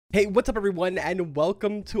Hey, what's up everyone, and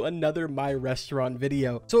welcome to another My Restaurant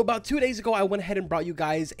video. So about 2 days ago, I went ahead and brought you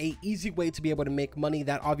guys a easy way to be able to make money,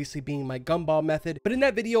 that obviously being my gumball method. But in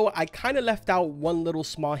that video, I kind of left out one little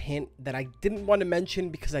small hint that I didn't want to mention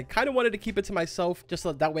because I kind of wanted to keep it to myself, just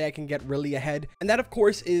so that way I can get really ahead. And that of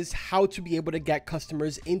course is how to be able to get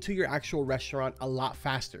customers into your actual restaurant a lot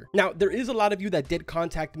faster. Now, there is a lot of you that did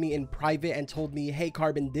contact me in private and told me, hey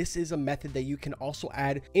Carbon, this is a method that you can also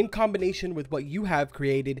add in combination with what you have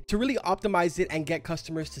created to really optimize it and get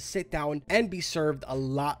customers to sit down and be served a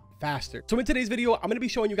lot faster. So in today's video, I'm going to be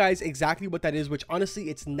showing you guys exactly what that is, which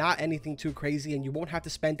honestly, it's not anything too crazy and you won't have to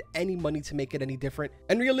spend any money to make it any different.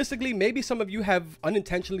 And realistically, maybe some of you have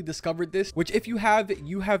unintentionally discovered this, which if you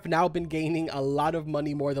have now been gaining a lot of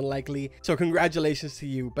money more than likely. So congratulations to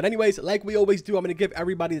you. But anyways, like we always do, I'm going to give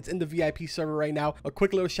everybody that's in the VIP server right now a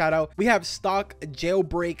quick little shout out. We have Stock,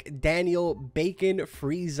 Jailbreak, Daniel, Bacon,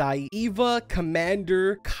 Freezai, Eva,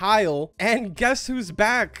 Commander, Kyle, and guess who's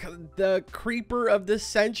back? The creeper of the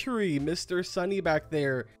century, Mr. Sunny back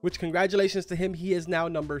there, which congratulations to him. He is now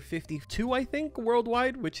number 52, I think,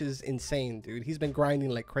 worldwide, which is insane, dude. He's been grinding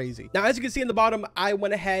like crazy. Now, as you can see in the bottom, I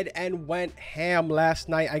went ahead and went ham last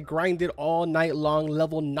night. I grinded all night long,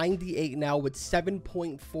 level 98 now with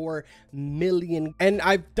 7.4 million. And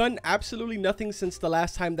I've done absolutely nothing since the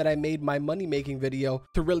last time that I made my money making video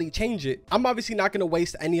to really change it. I'm obviously not going to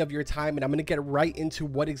waste any of your time, and I'm going to get right into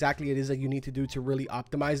what exactly it is that you need to do to really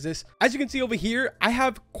optimize this. As you can see over here, I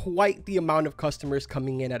have quite the amount of customers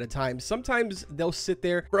coming in at a time. Sometimes they'll sit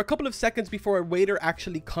there for a couple of seconds before a waiter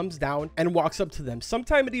actually comes down and walks up to them.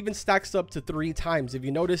 Sometimes it even stacks up to 3 times. If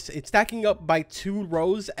you notice, it's stacking up by 2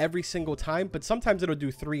 rows every single time, but sometimes it'll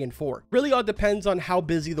do 3 and 4. Really all depends on how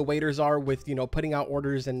busy the waiters are with, you know, putting out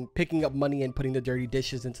orders and picking up money and putting the dirty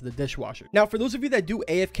dishes into the dishwasher. Now, for those of you that do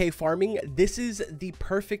AFK farming, this is the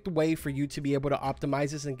perfect way for you to be able to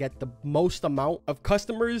optimize this and get the most amount of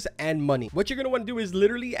customers and money. What you're going to want to do is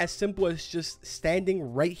literally as simple as just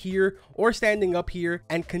standing right here or standing up here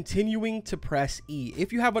and continuing to press E.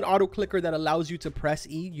 If you have an auto clicker that allows you to press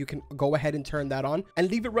E, you can go ahead and turn that on and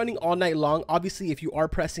leave it running all night long. Obviously, if you are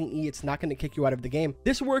pressing E, it's not going to kick you out of the game.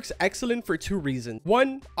 This works excellent for 2 reasons.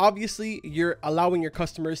 One, obviously, you're allowing your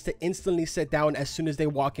customers to instantly sit down as soon as they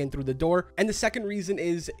walk in through the door. And the second reason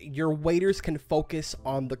is your waiters can focus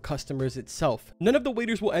on the customers itself. None of the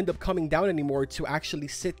waiters will end up coming down anymore to actually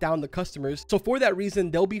sit down the customers. So for that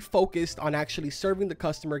reason, they'll be focused on actually serving the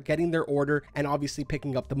customer, getting their order, and obviously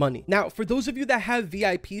picking up the money. Now, for those of you that have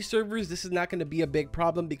VIP servers, this is not going to be a big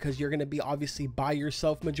problem because you're going to be obviously by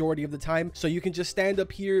yourself majority of the time. So you can just stand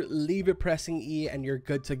up here, leave it pressing E, and you're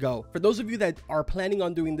good to go. For those of you that are planning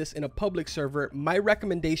on doing this in a public server, my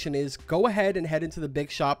recommendation is go ahead and head into the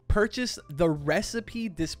big shop, purchase the recipe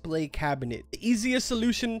display cabinet. The easiest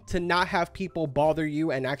solution to not have people bother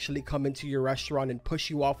you and actually come into your restaurant and push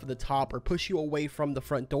you off of the top or push you away from the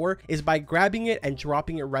front door is by grabbing it and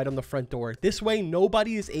dropping it right on the front door. This way,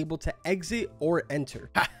 nobody is able to exit or enter.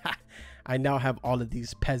 I now have all of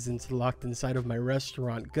these peasants locked inside of my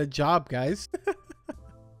restaurant. Good job, guys.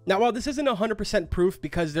 Now, while this isn't 100% proof,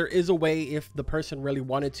 because there is a way, if the person really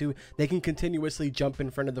wanted to, they can continuously jump in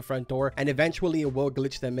front of the front door and eventually it will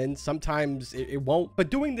glitch them in. Sometimes it won't. But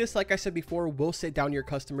doing this, like I said before, will sit down your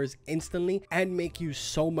customers instantly and make you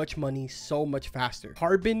so much money so much faster.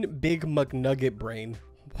 Carbon Big McNugget brain.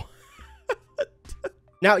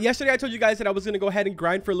 Now, yesterday I told you guys that I was going to go ahead and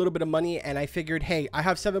grind for a little bit of money, and I figured, hey, I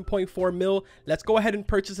have 7.4 mil. Let's go ahead and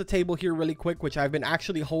purchase a table here really quick, which I've been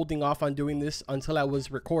actually holding off on doing this until I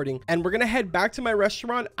was recording. And we're going to head back to my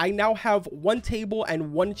restaurant. I now have 1 table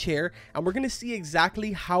and 1 chair, and we're going to see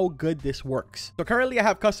exactly how good this works. So currently I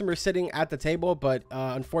have customers sitting at the table, but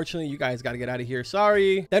unfortunately you guys got to get out of here.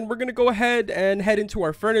 Sorry. Then we're going to go ahead and head into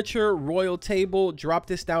our furniture, royal table, drop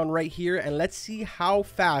this down right here, and let's see how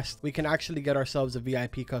fast we can actually get ourselves a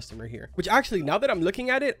VIP customer here. Which actually, now that I'm looking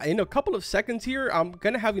at it, in a couple of seconds here, I'm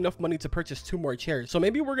gonna have enough money to purchase 2 more chairs. So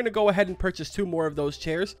maybe we're gonna go ahead and purchase 2 more of those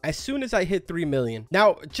chairs as soon as I hit 3 million.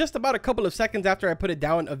 Now, just about a couple of seconds after I put it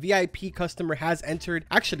down, a VIP customer has entered.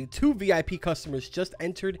 Actually, 2 VIP customers just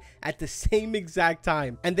entered at the same exact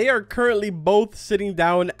time, and they are currently both sitting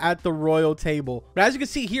down at the royal table. But as you can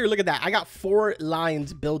see here, look at that. I got 4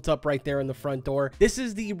 lines built up right there in the front door. This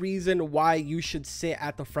is the reason why you should sit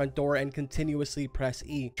at the front door and continuously press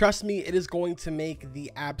E. Trust me, it is going to make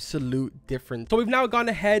the absolute difference. So we've now gone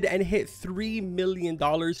ahead and hit $3 million.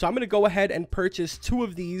 So I'm going to go ahead and purchase 2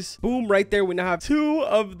 of these. Boom, right there. We now have 2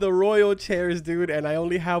 of the royal chairs, dude. And I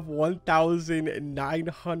only have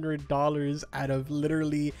 $1,900 out of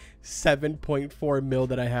literally 7.4 mil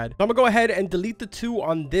that I had. So I'm gonna go ahead and delete the 2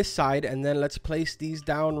 on this side, and then let's place these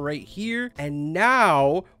down right here. And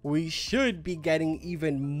now we should be getting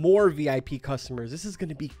even more VIP customers. This is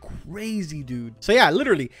gonna be crazy, dude. So yeah,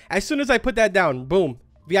 literally, as soon as I put that down, boom,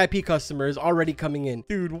 VIP customers already coming in.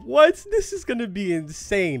 Dude, what? This is gonna be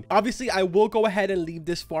insane. Obviously, I will go ahead and leave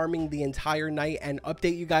this farming the entire night and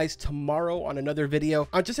update you guys tomorrow on another video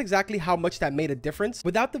on just exactly how much that made a difference.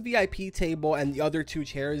 Without the VIP table and the other 2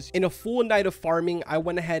 chairs, in a full night of farming, I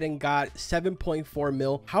went ahead and got 7.4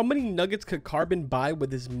 mil. How many nuggets could Carbon buy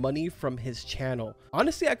with his money from his channel?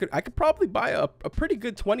 Honestly, I could probably buy a pretty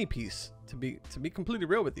good 20 piece. To be completely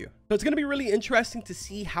real with you. So it's going to be really interesting to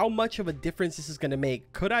see how much of a difference this is going to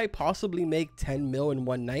make. Could I possibly make 10 mil in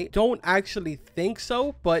one night? Don't actually think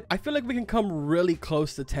so, but I feel like we can come really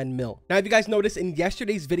close to 10 mil. Now, if you guys noticed in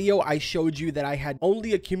yesterday's video, I showed you that I had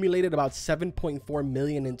only accumulated about 7.4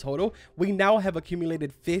 million in total. We now have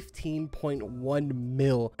accumulated 15.1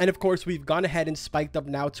 mil. And of course, we've gone ahead and spiked up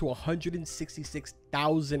now to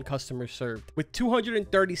 166,000 customers served, with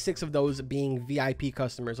 236 of those being VIP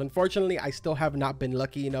customers. Unfortunately, I still have not been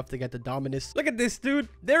lucky enough to get the Dominus. Look at this, dude.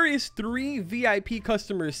 There is 3 VIP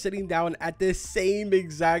customers sitting down at the same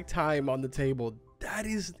exact time on the table. That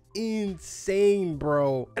is insane,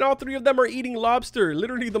 bro. And all 3 of them are eating lobster,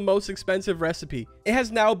 literally the most expensive recipe. It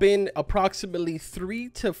has now been approximately 3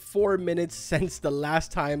 to 4 minutes since the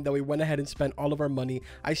last time that we went ahead and spent all of our money.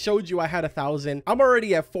 I showed you I had 1,000. I'm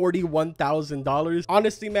already at $41,000.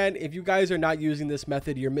 Honestly, man, if you guys are not using this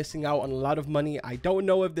method, you're missing out on a lot of money. I don't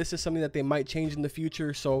know if this is something that they might change in the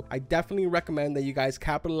future, so I definitely recommend that you guys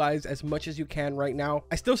capitalize as much as you can right now.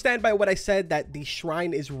 I still stand by what I said, that the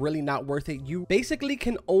shrine is really not worth it. You basically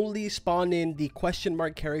can only spawn in the question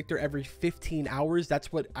mark character every 15 hours.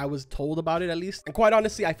 That's what I was told about it, at least. And quite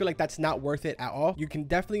honestly, I feel like that's not worth it at all. You can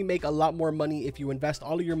definitely make a lot more money if you invest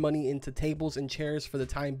all of your money into tables and chairs for the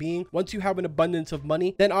time being. Once you have an abundance of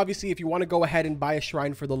money, then obviously if you want to go ahead and buy a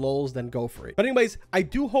shrine for the lols, then go for it. But anyways, I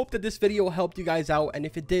do hope that this video helped you guys out, and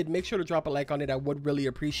if it did, make sure to drop a like on it. I would really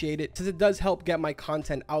appreciate it, since it does help get my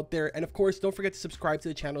content out there. And of course, don't forget to subscribe to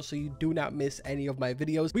the channel so you do not miss any of my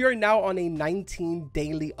videos. We are now on a 19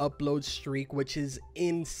 daily upload streak, which is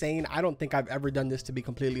insane. I don't think I've ever done this, to be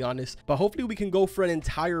completely honest, but hopefully we can go for an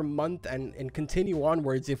entire month and continue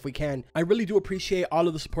onwards if we can. I really do appreciate all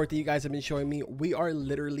of the support that you guys have been showing me. We are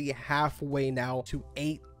literally halfway now to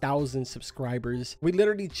 8,000 subscribers. We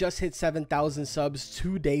literally just hit 7,000 subs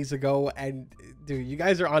 2 days ago, and dude, you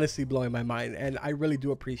guys are honestly blowing my mind, and I really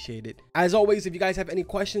do appreciate it. As always, if you guys have any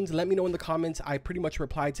questions, let me know in the comments. I pretty much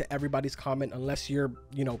reply to everybody's comment, unless you're,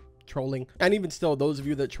 you know, trolling. And even still, those of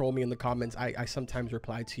you that troll me in the comments, I sometimes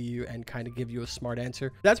reply to you and kind of give you a smart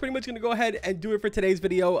answer. That's pretty much gonna go ahead and do it for today's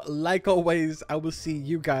video. Like always, I will see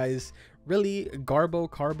you guys. Really,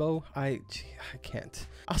 Carbo, I can't.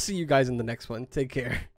 I'll see you guys in the next one. Take care.